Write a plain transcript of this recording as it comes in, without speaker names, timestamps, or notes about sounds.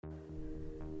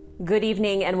Good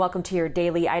evening and welcome to your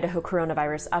daily Idaho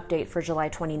coronavirus update for July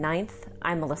 29th.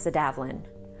 I'm Melissa Davlin.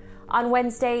 On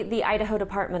Wednesday, the Idaho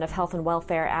Department of Health and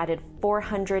Welfare added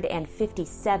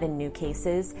 457 new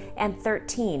cases and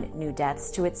 13 new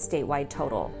deaths to its statewide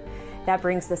total. That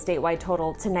brings the statewide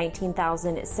total to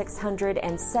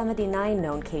 19,679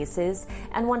 known cases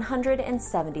and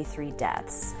 173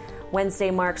 deaths.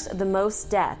 Wednesday marks the most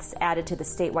deaths added to the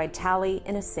statewide tally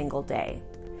in a single day.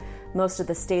 Most of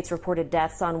the state's reported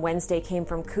deaths on Wednesday came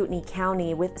from Kootenai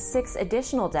County, with 6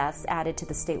 additional deaths added to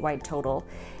the statewide total.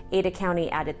 Ada County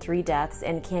added 3 deaths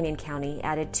and Canyon County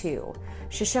added 2.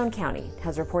 Shoshone County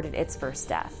has reported its first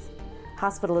death.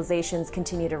 Hospitalizations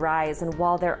continue to rise, and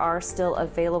while there are still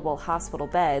available hospital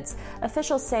beds,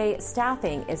 officials say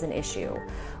staffing is an issue.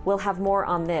 We'll have more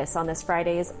on this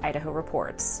Friday's Idaho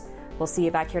Reports. We'll see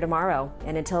you back here tomorrow,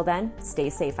 and until then, stay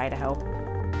safe, Idaho.